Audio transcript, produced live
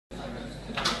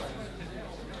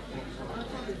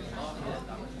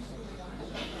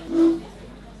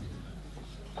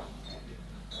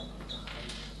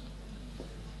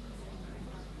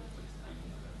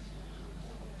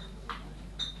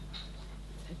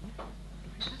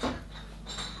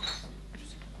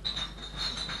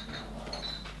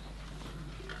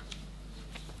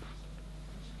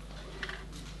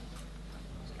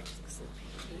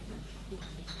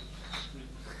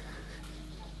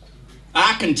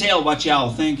can tell what y'all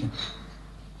thinking.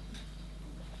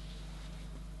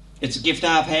 It's a gift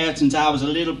I've had since I was a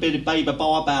little bitty baby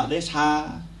boy about this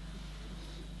high.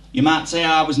 You might say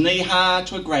I was knee-high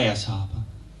to a grasshopper.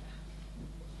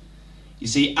 You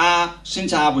see,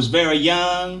 since I was very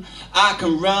young, I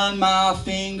can run my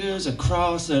fingers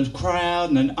across a crowd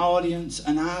and an audience,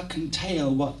 and I can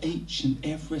tell what each and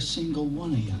every single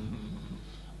one of you,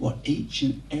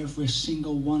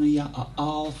 are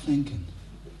all thinking.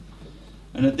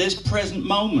 And at this present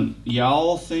moment, you're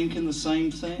all thinking the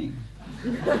same thing.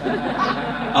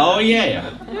 Oh yeah,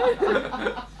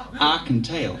 I can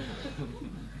tell.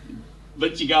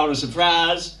 But you got a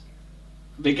surprise,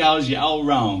 because you're all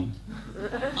wrong.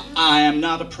 I am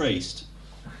not a priest.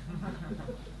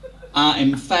 I,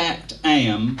 in fact,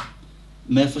 am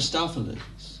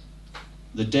Mephistopheles,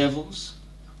 the devil's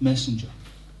messenger.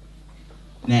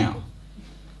 Now,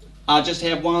 I just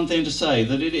have one thing to say,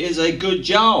 that it is a good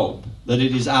job that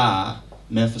it is I,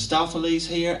 Mephistopheles,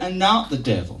 here, and not the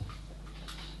devil.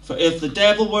 For if the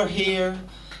devil were here,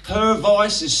 her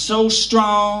voice is so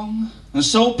strong and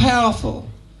so powerful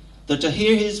that to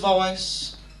hear his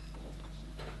voice,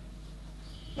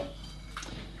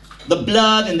 the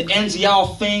blood in the ends of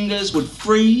your fingers would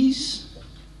freeze,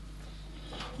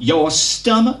 your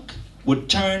stomach would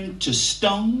turn to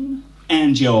stone,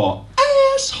 and your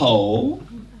asshole,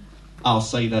 I'll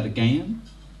say that again,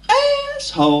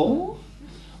 asshole,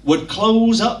 would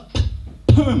close up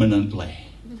permanently.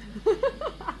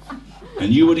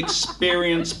 And you would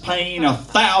experience pain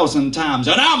 1,000 times,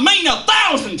 and I mean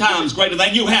 1,000 times greater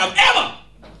than you have ever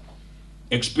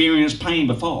experienced pain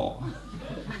before.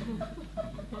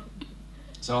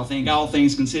 So I think all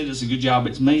things considered, it's a good job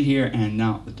it's me here and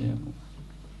not the devil.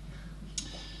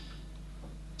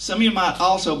 Some of you might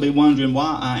also be wondering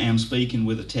why I am speaking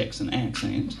with a Texan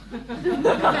accent.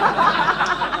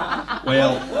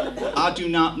 Well, I do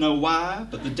not know why,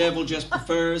 but the devil just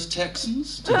prefers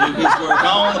Texans to do his work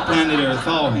on the planet Earth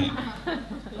for him.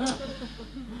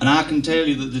 And I can tell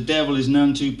you that the devil is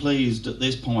none too pleased at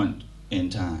this point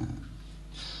in time.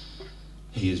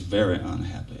 He is very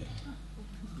unhappy.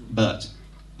 But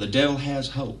the devil has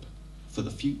hope for the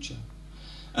future.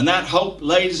 And that hope,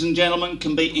 ladies and gentlemen,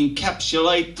 can be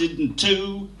encapsulated in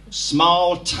 2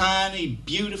 small, tiny,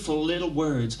 beautiful little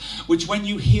words, which when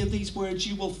you hear these words,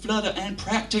 you will flutter and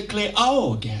practically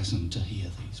orgasm to hear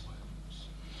these words.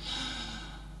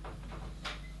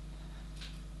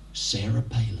 Sarah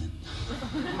Palin.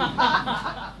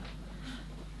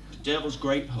 The devil's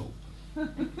great hope.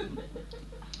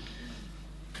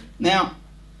 Now,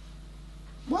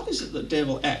 what is it the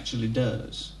devil actually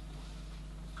does?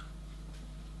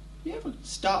 You ever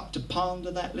stop to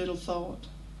ponder that little thought?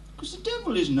 Because the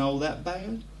devil isn't all that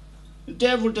bad. The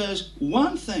devil does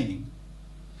one thing,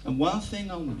 and one thing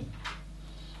only.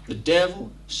 The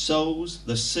devil sows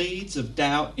the seeds of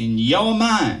doubt in your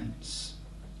minds.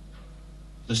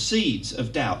 The seeds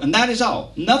of doubt. And that is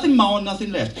all. Nothing more,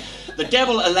 nothing less. The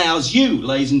devil allows you,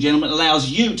 ladies and gentlemen, allows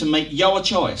you to make your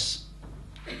choice.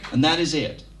 And that is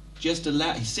it. Just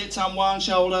allow. He sits on one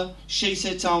shoulder, she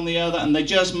sits on the other, and they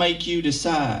just make you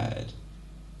decide.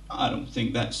 I don't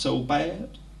think that's so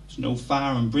bad. There's no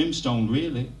fire and brimstone,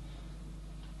 really.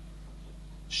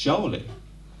 Surely,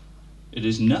 it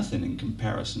is nothing in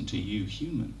comparison to you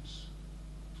humans.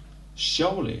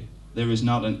 Surely, there is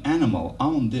not an animal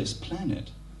on this planet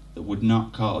that would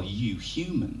not call you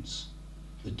humans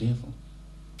the devil.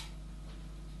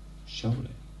 Surely.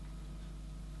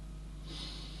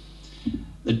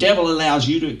 The devil allows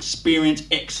you to experience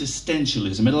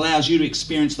existentialism. It allows you to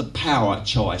experience the power of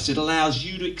choice. It allows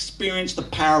you to experience the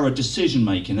power of decision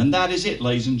making. And that is it,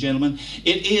 ladies and gentlemen.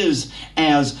 It is,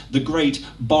 as the great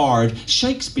bard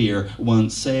Shakespeare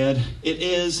once said, it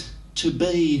is to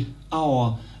be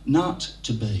or not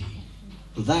to be.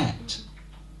 That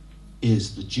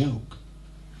is the joke.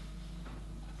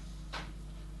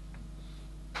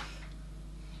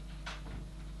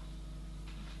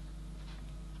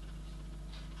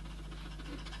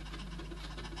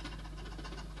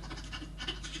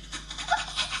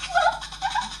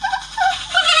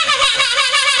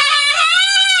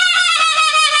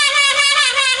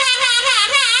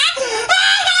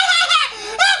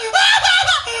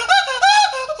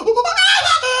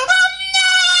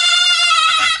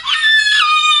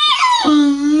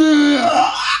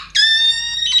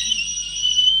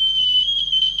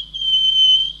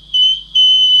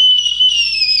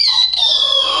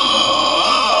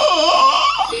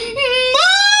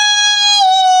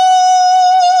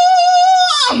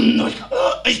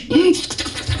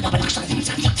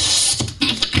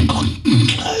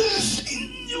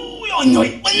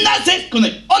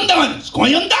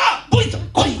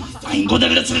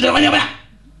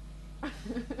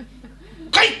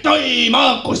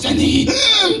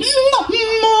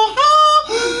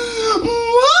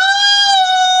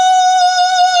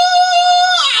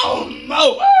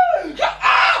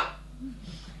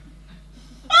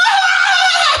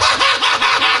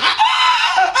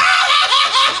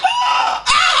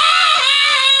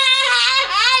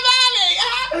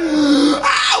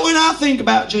 When I think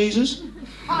about Jesus,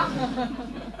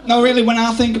 no, really, when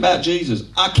I think about Jesus,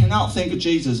 I cannot think of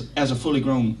Jesus as a fully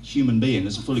grown human being,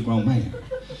 as a fully grown man.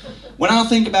 When I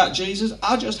think about Jesus,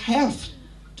 I just have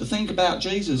to think about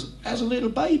Jesus as a little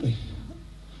baby,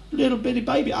 little bitty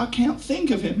baby. I can't think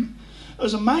of him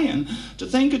as a man. To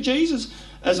think of Jesus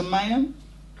as a man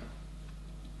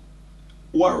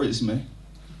worries me.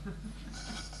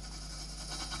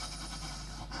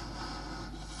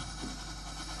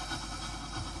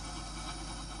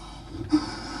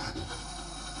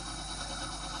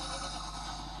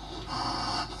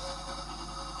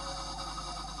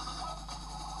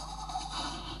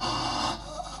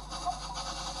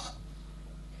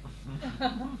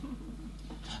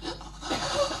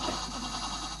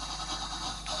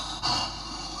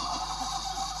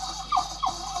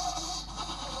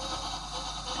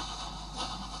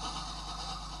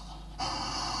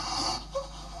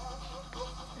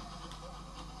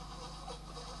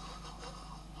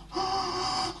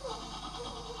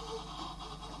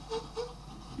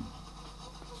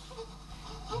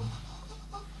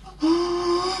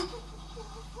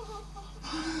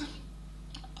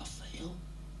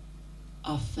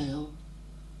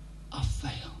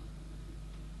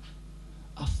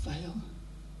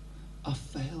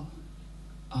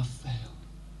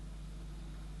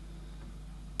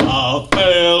 I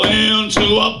fell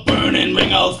into a burning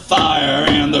ring of fire,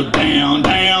 and the down,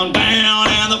 down, down,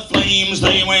 and the flames,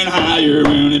 they went higher,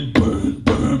 and it burned,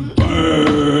 burned,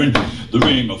 burned. The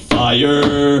ring of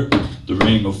fire, the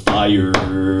ring of fire.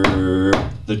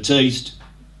 The taste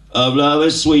of love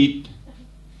is sweet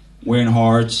when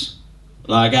hearts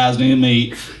like eyes near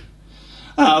meet.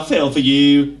 I fell for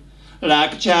you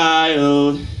like a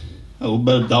child, oh,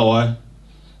 but boy,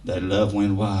 that love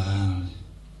went wild.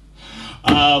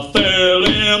 I fell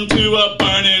into a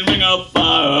burning ring of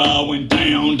fire. I went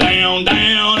down, down,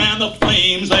 down, and the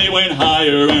flames, they went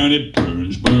higher, and it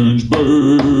burns, burns,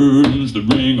 burns. The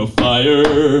ring of fire,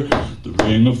 the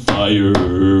ring of fire.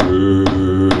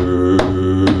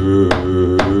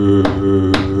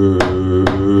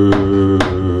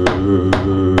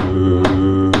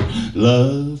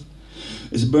 Love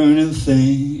is a burning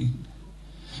thing,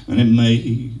 and it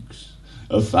makes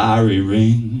a fiery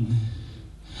ring.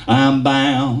 I'm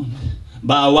bound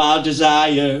by wild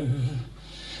desire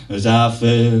as I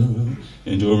fell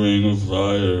into a ring of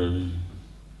fire.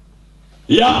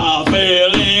 Yeah, I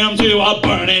fell into a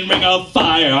burning ring of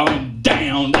fire. I went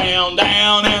down, down,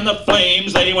 down, and the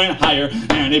flames, they went higher,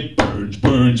 and it burns,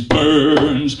 burns,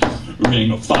 burns.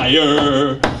 Ring of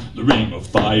fire, the ring of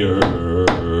fire,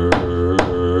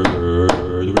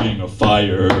 the ring of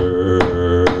fire.